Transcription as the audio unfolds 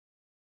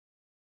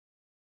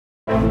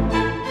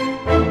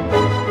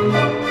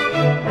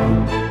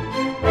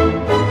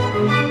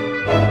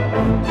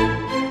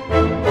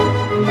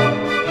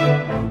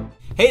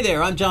Hey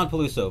there, I'm John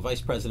Peluso,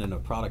 Vice President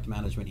of Product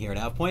Management here at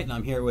AvePoint, and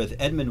I'm here with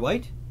Edmund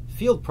White,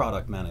 Field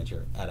Product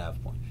Manager at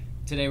AvePoint.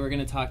 Today we're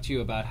going to talk to you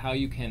about how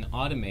you can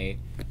automate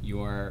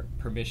your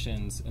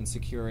permissions and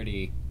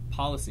security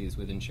policies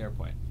within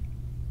SharePoint.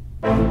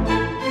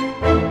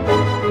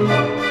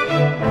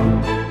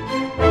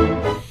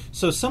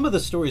 So some of the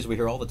stories we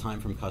hear all the time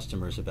from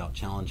customers about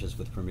challenges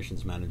with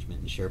permissions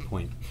management in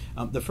SharePoint.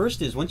 The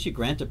first is once you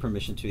grant a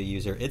permission to a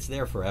user, it's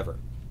there forever.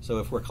 So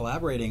if we're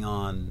collaborating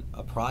on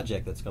a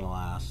project that's going to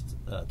last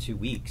 2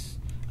 weeks,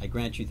 I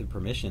grant you the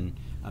permission,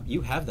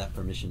 you have that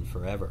permission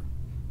forever,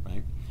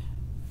 right?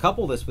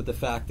 Couple this with the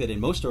fact that in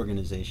most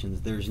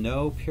organizations, there's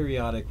no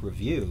periodic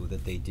review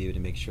that they do to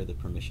make sure the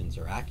permissions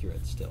are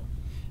accurate still.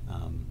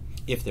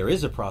 If there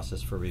is a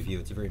process for review,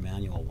 it's a very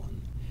manual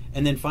one.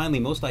 And then finally,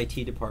 most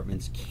IT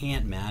departments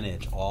can't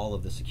manage all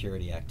of the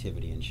security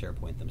activity in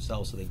SharePoint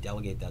themselves, so they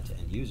delegate that to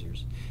end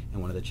users.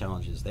 And one of the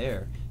challenges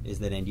there is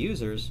that end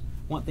users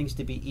want things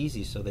to be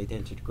easy, so they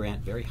tend to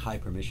grant very high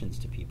permissions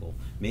to people,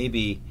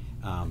 maybe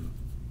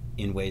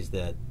in ways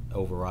that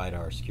override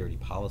our security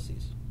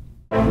policies.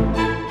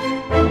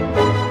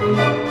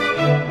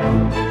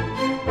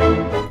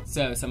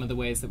 So some of the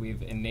ways that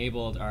we've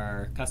enabled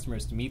our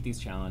customers to meet these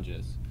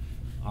challenges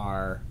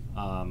are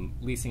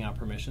leasing out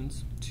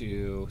permissions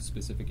to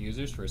specific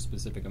users for a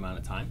specific amount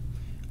of time,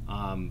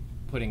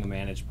 putting a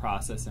managed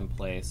process in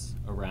place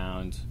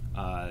around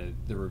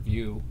the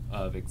review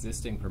of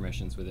existing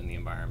permissions within the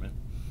environment,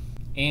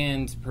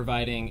 and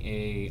providing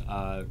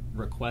a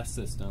request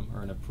system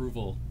or an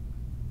approval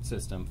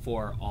system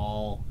for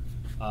all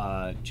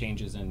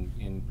changes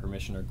in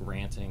permission or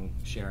granting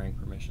sharing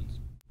permissions.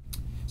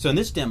 So in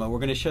this demo, we're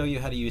going to show you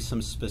how to use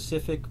some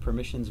specific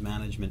permissions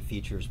management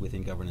features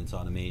within governance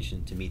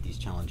automation to meet these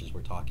challenges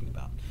we're talking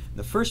about.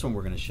 The first one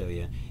we're going to show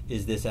you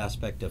is this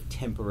aspect of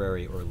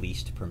temporary or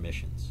leased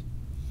permissions.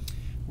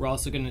 We're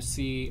also going to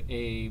see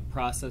a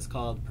process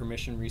called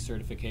permission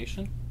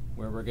recertification,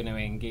 where we're going to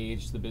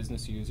engage the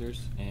business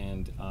users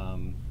and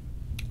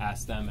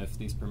ask them if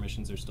these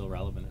permissions are still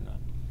relevant or not.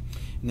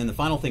 And then the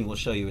final thing we'll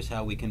show you is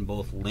how we can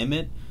both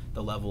limit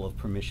the level of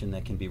permission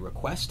that can be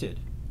requested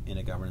in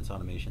a governance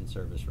automation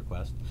service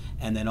request,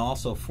 and then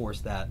also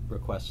force that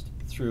request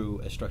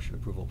through a structured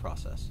approval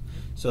process,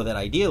 so that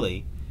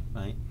ideally,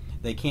 right,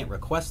 they can't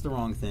request the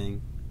wrong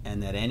thing,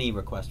 and that any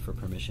request for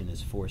permission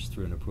is forced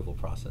through an approval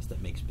process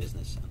that makes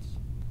business sense.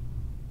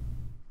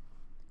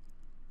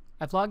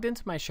 I've logged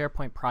into my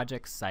SharePoint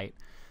projects site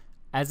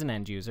as an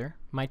end user.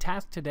 My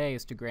task today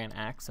is to grant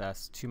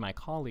access to my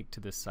colleague to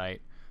this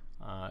site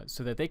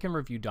so that they can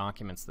review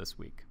documents this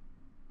week.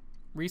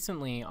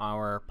 Recently,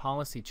 our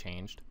policy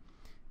changed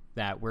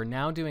that we're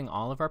now doing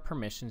all of our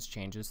permissions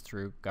changes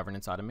through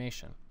governance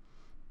automation.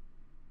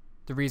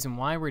 The reason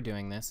why we're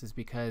doing this is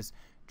because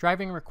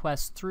driving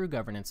requests through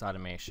governance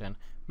automation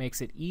makes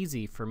it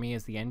easy for me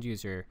as the end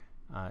user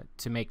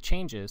to make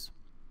changes,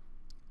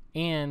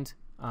 and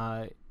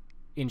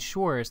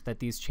ensures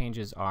that these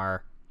changes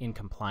are in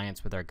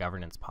compliance with our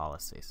governance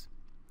policies.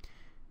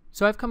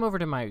 So I've come over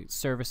to my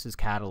services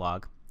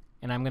catalog,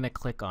 and I'm going to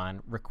click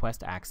on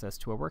Request Access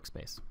to a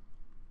Workspace.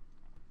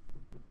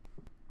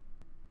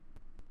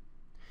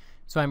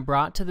 So I'm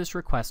brought to this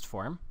request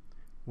form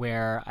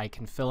where I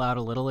can fill out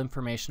a little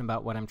information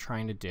about what I'm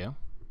trying to do.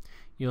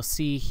 You'll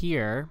see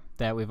here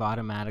that we've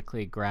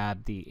automatically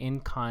grabbed the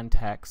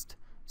in-context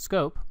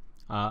scope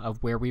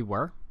of where we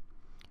were.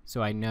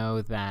 So I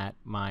know that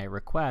my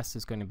request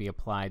is going to be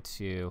applied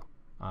to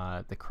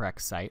the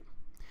correct site.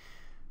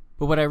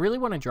 But what I really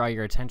want to draw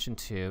your attention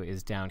to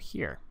is down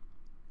here.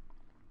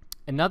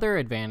 Another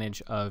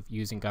advantage of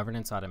using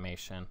governance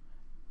automation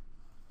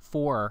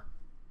for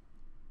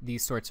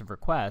these sorts of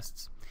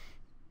requests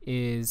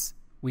is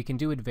we can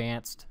do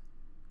advanced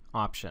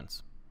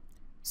options,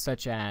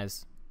 such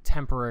as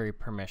temporary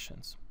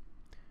permissions.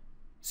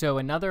 So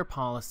another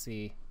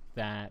policy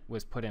that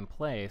was put in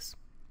place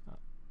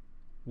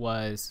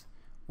was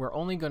we're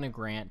only going to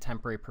grant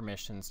temporary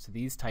permissions to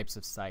these types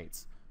of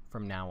sites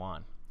from now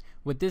on.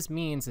 What this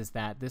means is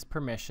that this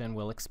permission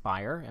will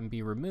expire and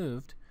be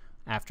removed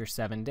after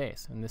 7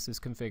 days, and this is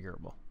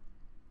configurable.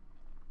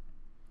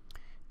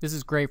 This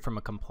is great from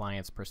a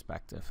compliance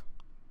perspective.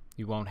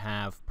 You won't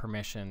have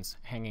permissions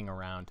hanging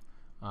around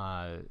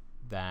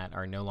that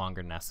are no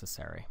longer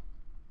necessary.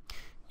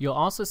 You'll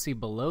also see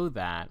below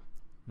that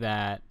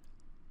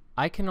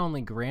I can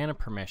only grant a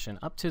permission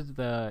up to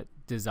the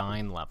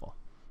design level.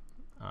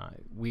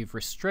 We've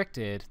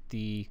restricted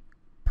the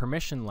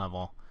permission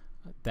level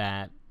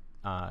that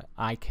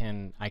I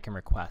can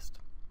request.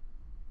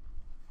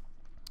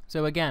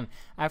 So again,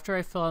 after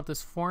I fill out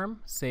this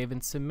form, save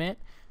and submit,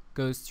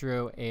 goes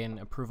through an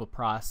approval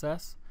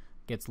process,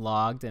 gets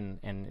logged and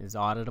is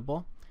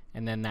auditable,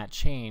 and then that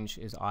change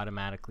is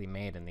automatically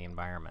made in the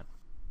environment.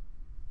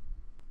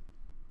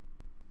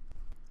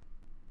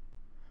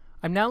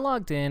 I'm now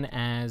logged in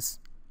as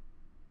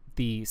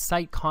the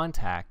site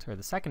contact, or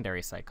the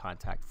secondary site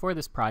contact for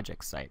this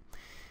project site.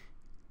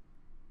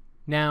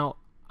 Now,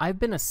 I've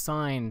been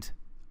assigned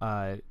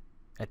a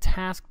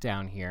task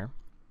down here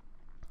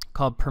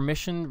called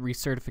permission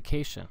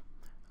recertification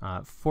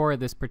for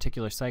this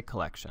particular site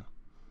collection.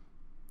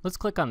 Let's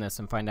click on this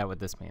and find out what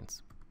this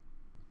means.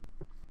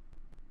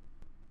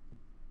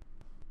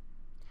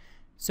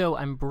 So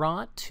I'm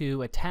brought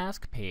to a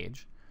task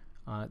page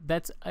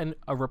that's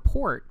a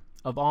report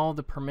of all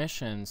the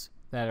permissions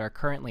that are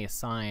currently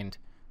assigned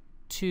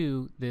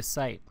to this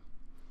site.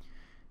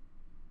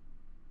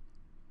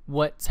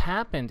 What's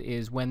happened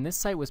is when this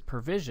site was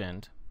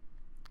provisioned,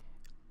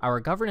 our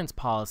governance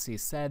policy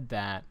said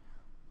that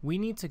we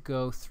need to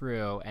go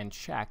through and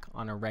check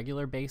on a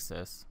regular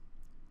basis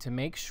to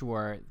make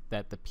sure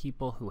that the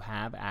people who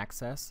have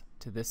access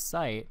to this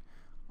site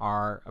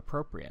are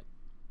appropriate.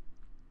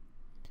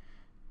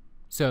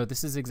 So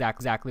this is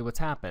exactly what's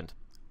happened.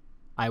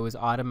 I was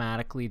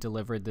automatically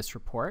delivered this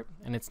report,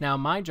 and it's now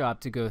my job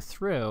to go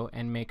through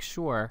and make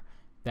sure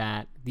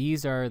that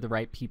these are the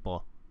right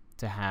people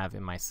to have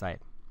in my site.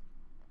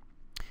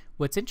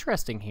 What's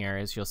interesting here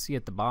is you'll see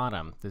at the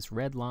bottom this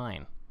red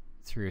line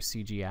through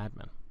CG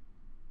admin.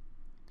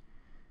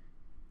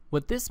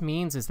 What this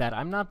means is that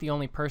I'm not the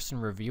only person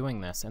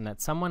reviewing this, and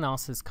that someone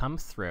else has come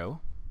through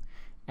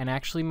and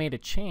actually made a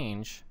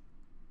change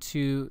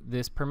to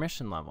this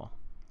permission level.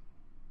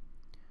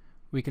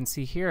 We can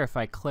see here if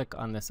I click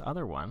on this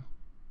other one,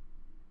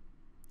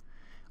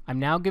 I'm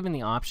now given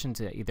the option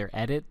to either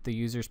edit the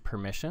user's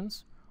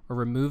permissions or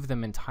remove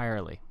them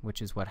entirely,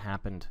 which is what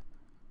happened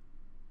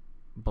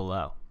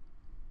below.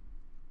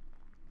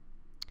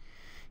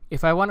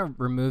 If I want to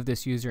remove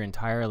this user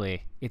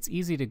entirely, it's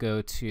easy to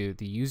go to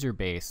the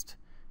user-based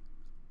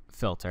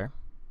filter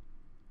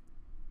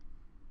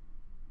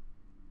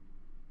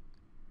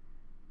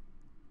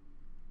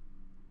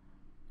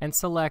and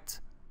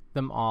select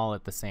them all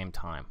at the same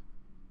time.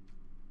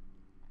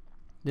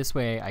 This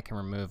way I can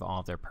remove all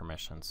of their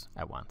permissions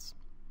at once.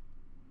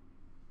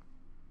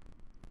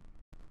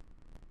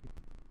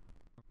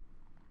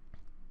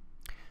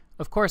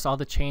 Of course, all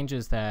the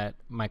changes that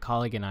my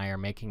colleague and I are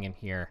making in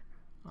here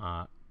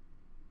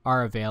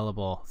are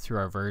available through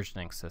our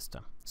versioning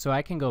system. So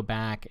I can go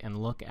back and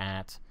look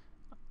at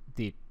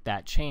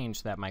that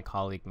change that my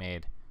colleague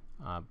made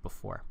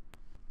before.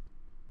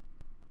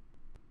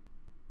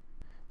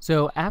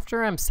 So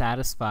after I'm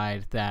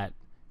satisfied that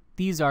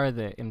these are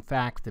in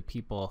fact the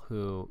people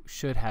who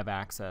should have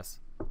access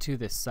to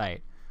this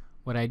site,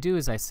 what I do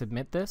is I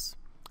submit this,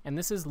 and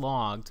this is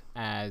logged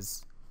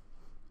as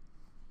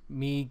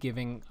me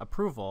giving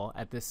approval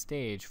at this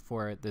stage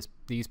for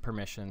these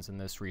permissions and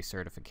this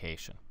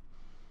recertification.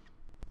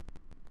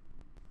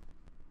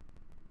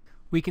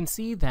 We can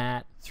see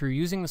that through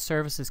using the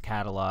services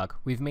catalog,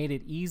 we've made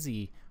it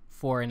easy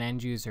for an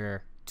end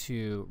user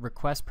to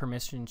request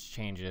permissions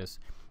changes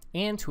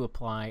and to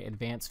apply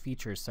advanced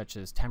features such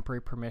as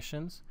temporary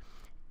permissions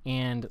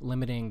and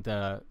limiting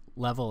the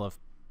level of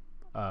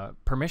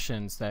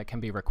permissions that can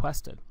be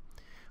requested.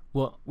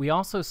 Well, we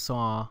also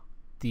saw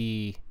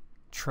the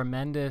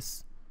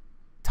tremendous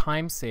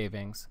time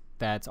savings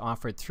that's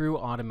offered through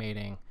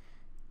automating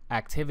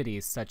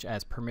activities such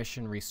as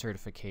permission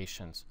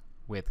recertifications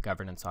with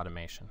governance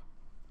automation.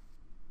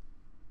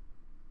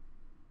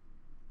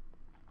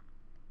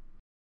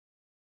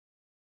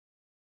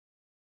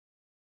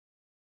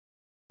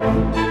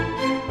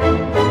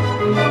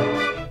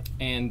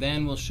 And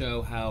then we'll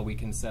show how we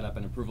can set up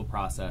an approval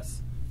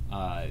process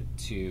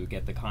to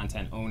get the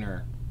content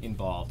owner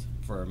involved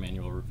for a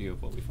manual review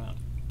of what we found.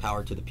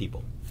 Power to the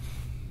people.